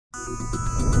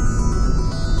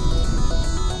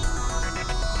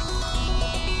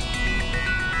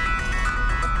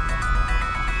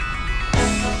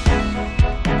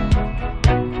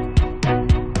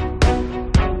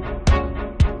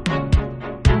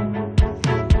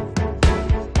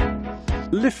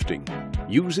Lifting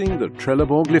using the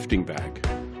Trelleborg lifting bag.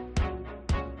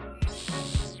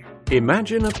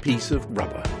 Imagine a piece of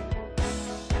rubber.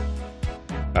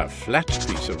 A flat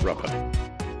piece of rubber.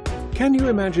 Can you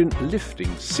imagine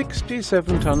lifting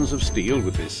 67 tons of steel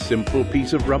with this simple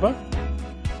piece of rubber?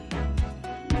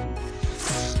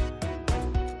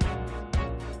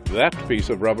 That piece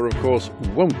of rubber, of course,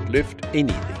 won't lift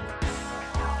anything.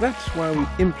 That's why we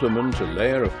implement a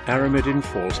layer of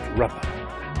aramid-enforced rubber.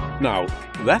 Now,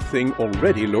 that thing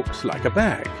already looks like a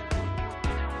bag.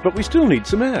 But we still need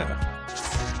some air.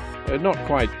 Not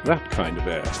quite that kind of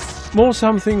air. More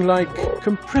something like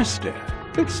compressed air.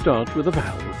 Let's start with a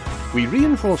valve. We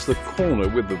reinforce the corner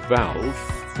with the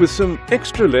valve with some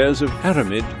extra layers of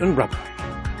aramid and rubber.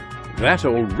 That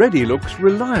already looks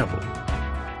reliable.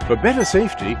 For better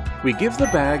safety, we give the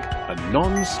bag a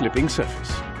non-slipping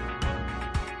surface.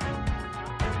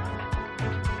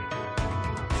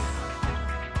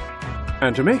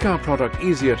 And to make our product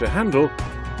easier to handle,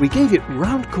 we gave it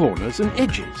round corners and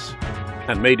edges,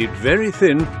 and made it very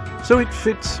thin so it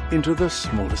fits into the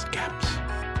smallest gaps.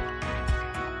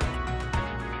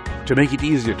 To make it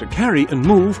easier to carry and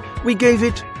move, we gave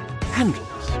it handles.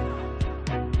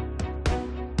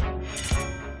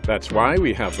 That's why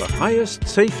we have the highest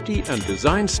safety and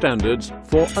design standards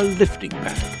for a lifting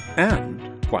bag,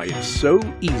 and why it's so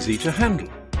easy to handle.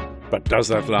 But does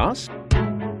that last?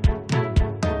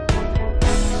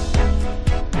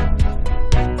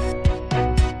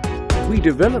 We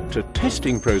developed a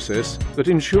testing process that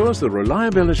ensures the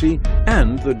reliability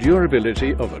and the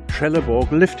durability of a Trelleborg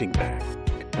lifting bag.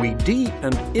 We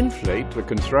and inflate the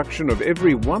construction of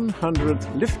every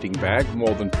 100th lifting bag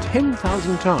more than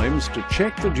 10,000 times to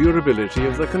check the durability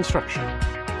of the construction.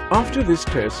 After this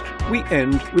test, we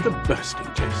end with a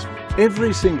bursting test.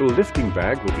 Every single lifting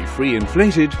bag will be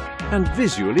pre-inflated and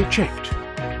visually checked.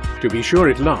 To be sure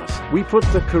it lasts, we put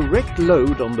the correct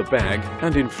load on the bag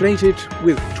and inflate it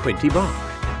with 20 bar,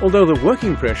 although the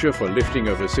working pressure for lifting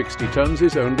over 60 tons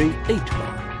is only 8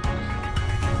 bar.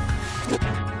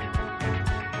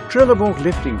 Trelleborg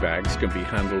lifting bags can be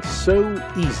handled so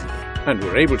easily, and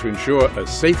we're able to ensure a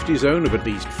safety zone of at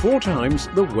least 4 times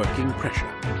the working pressure.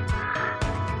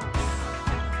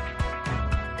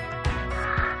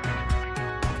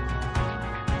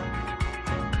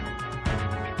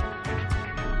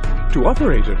 To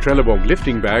operate a Trelleborg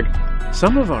lifting bag,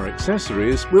 some of our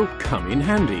accessories will come in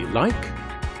handy, like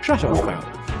shut-off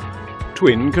valve,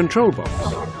 twin control box,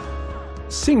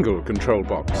 single control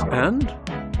box, and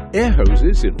air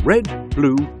hoses in red,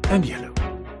 blue and yellow.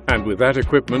 And with that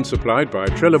equipment supplied by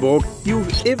Trelleborg,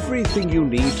 you've everything you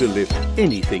need to lift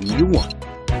anything you want.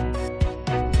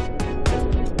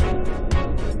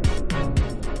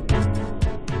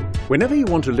 Whenever you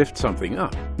want to lift something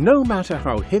up, no matter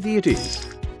how heavy it is,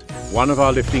 one of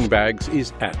our lifting bags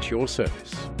is at your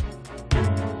service.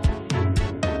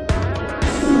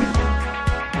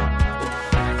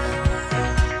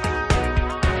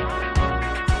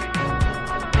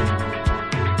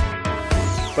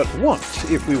 But what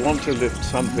if we want to lift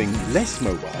something less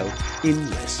mobile in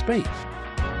less space?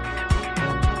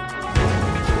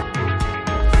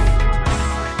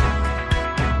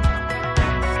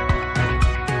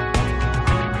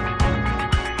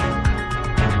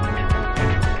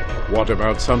 What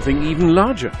about something even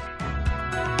larger?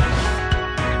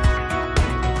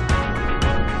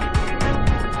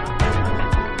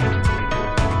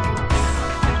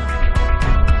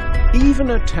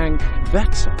 Even a tank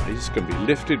that size can be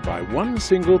lifted by one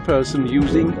single person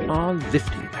using our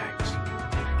lifting bags.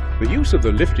 The use of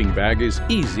the lifting bag is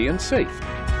easy and safe.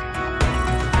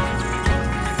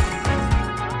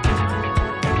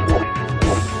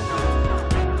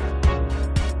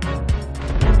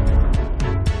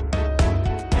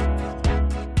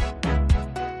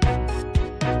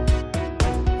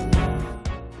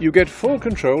 You get full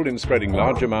control in spreading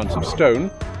large amounts of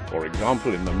stone, for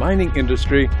example in the mining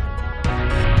industry,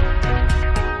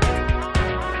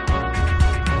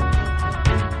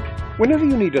 whenever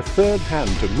you need a third hand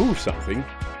to move something,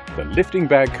 the lifting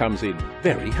bag comes in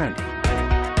very handy.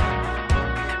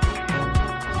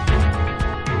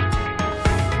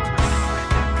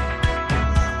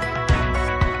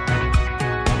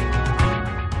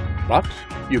 But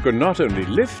you can not only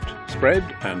lift, spread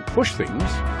and push things,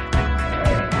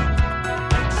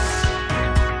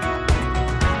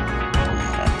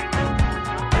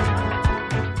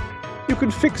 you can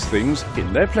fix things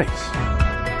in their place.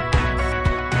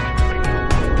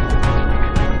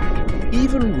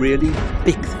 Even really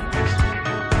big things.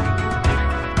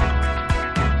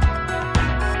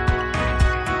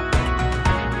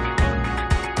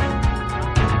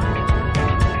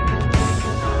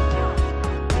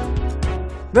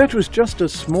 That was just a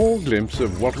small glimpse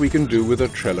of what we can do with a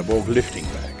Trelleborg lifting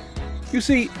bag. You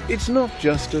see, it's not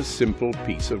just a simple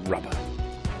piece of rubber.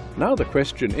 Now the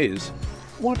question is,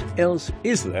 what else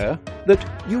is there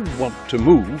that you want to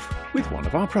move with one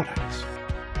of our products?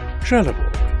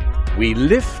 Trelleborg. We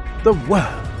lift the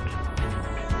world.